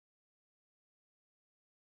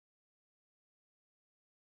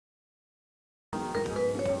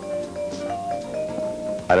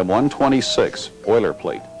Item 126, oiler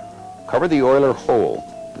plate. Cover the oiler hole,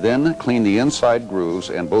 then clean the inside grooves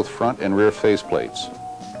and both front and rear face plates.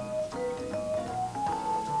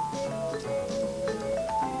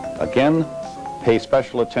 Again, pay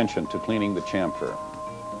special attention to cleaning the chamfer.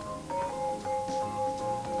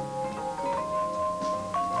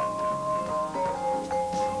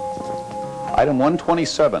 Item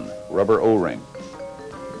 127, rubber O-ring.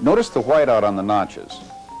 Notice the whiteout on the notches.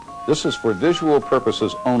 This is for visual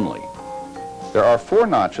purposes only. There are 4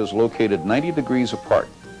 notches located 90 degrees apart.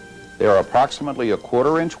 They are approximately a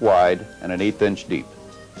 1/4 inch wide and an 1/8 inch deep.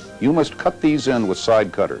 You must cut these in with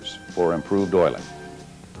side cutters for improved oiling.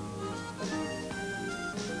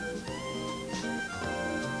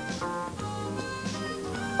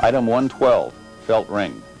 Item 112, felt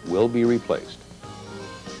ring, will be replaced.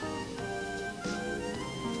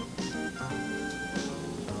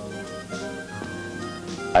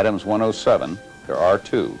 Items 107, there are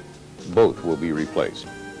 2. Both will be replaced.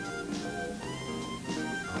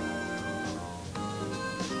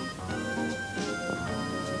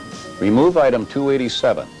 Remove item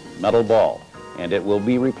 287, metal ball, and it will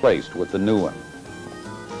be replaced with the new one.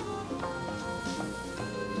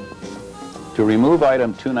 To remove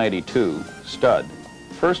item 292, stud,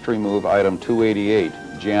 first remove item 288,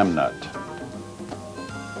 jam nut.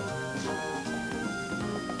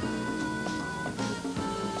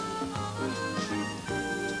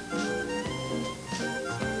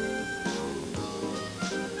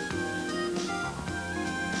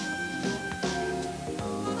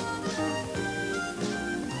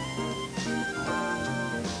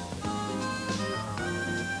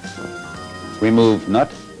 Remove nut,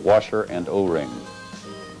 washer, and O-ring.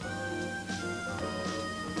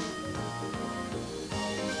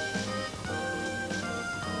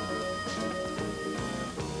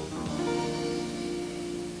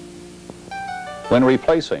 When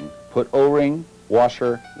replacing, put O-ring,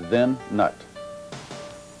 washer, then nut.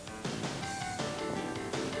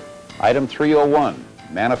 Item 301,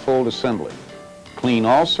 manifold assembly. Clean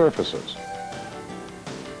all surfaces.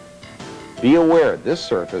 Be aware this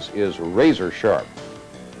surface is razor sharp.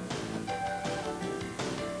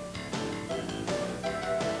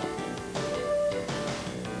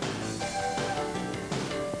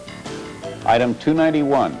 Item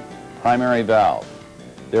 291, primary valve.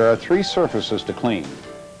 There are 3 surfaces to clean.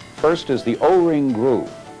 First is the O-ring groove.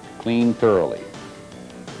 Clean thoroughly.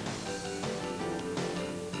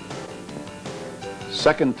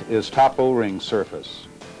 Second is top O-ring surface,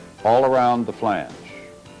 all around the flange.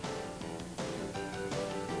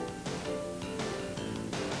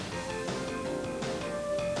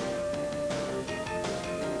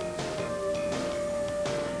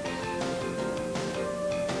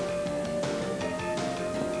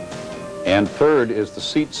 And third is the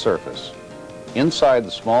seat surface, inside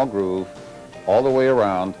the small groove, all the way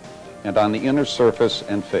around, and on the inner surface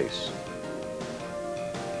and face.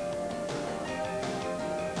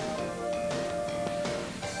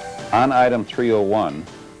 On item 301,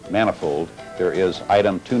 manifold, there is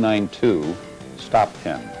item 292, stop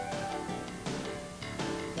pin.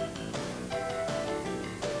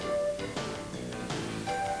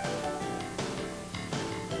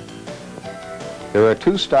 There are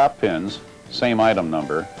 2 stop pins, same item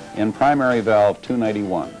number, in primary valve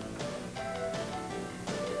 291.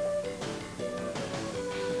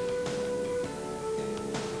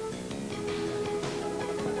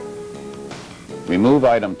 Remove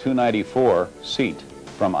item 294, seat,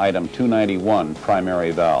 from item 291,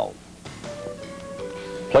 primary valve.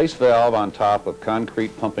 Place valve on top of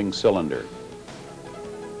concrete pumping cylinder.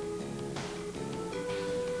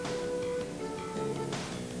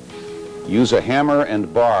 Use a hammer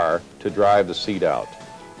and bar to drive the seat out.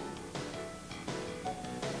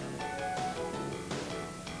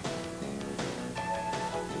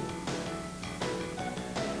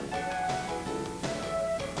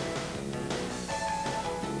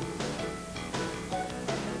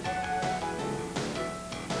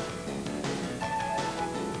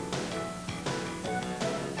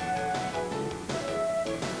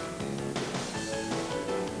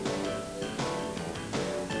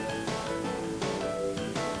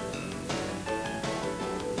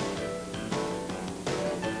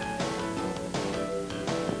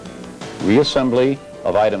 Reassembly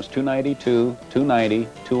of items 292, 290,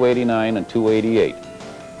 289, and 288.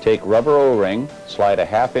 Take rubber O-ring, slide a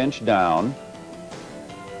 1/2 inch down,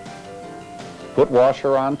 put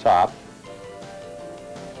washer on top,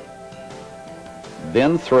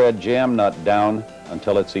 then thread jam nut down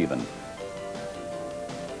until it's even.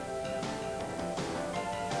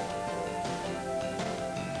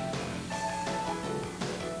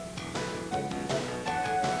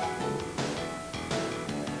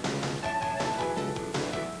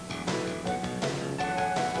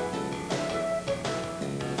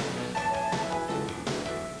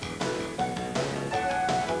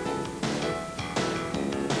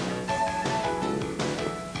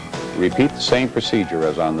 Repeat the same procedure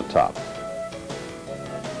as on the top.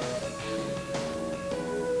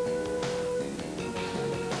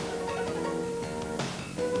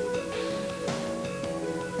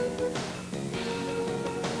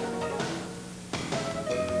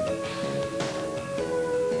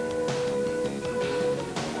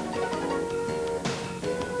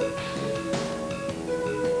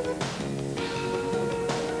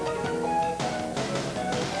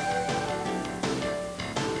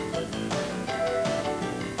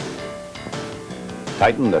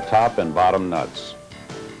 Tighten the top and bottom nuts.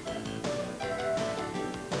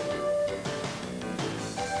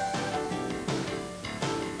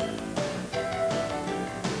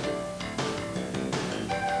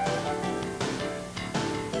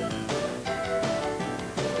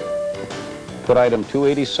 Put item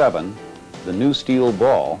 287, the new steel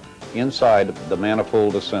ball, inside the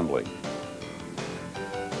manifold assembly.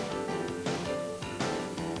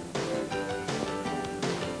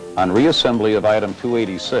 On reassembly of item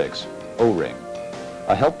 286, O-ring,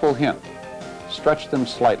 a helpful hint, stretch them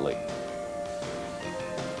slightly.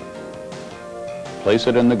 Place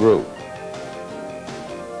it in the groove.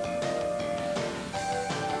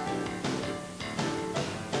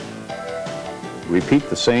 Repeat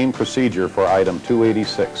the same procedure for item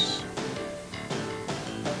 286.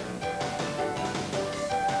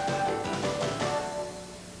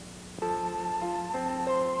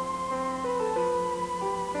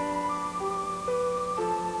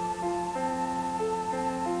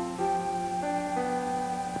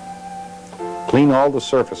 Clean all the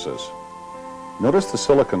surfaces. Notice the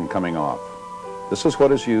silicone coming off. This is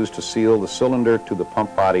what is used to seal the cylinder to the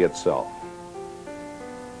pump body itself.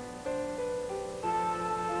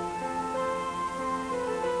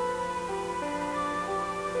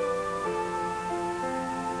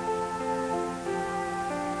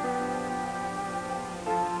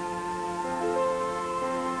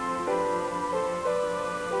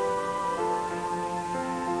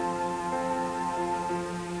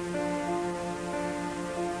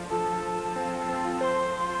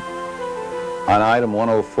 On item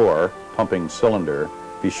 104, pumping cylinder,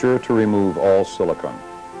 be sure to remove all silicone.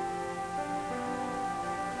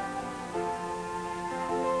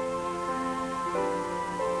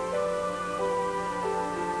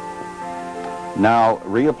 Now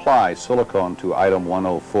reapply silicone to item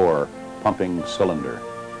 104, pumping cylinder.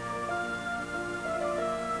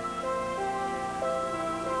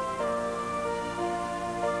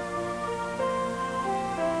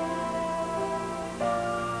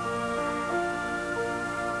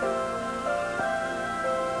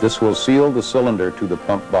 This will seal the cylinder to the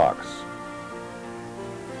pump box.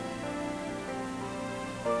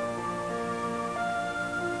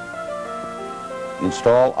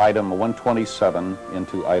 Install item 127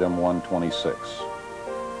 into item 126.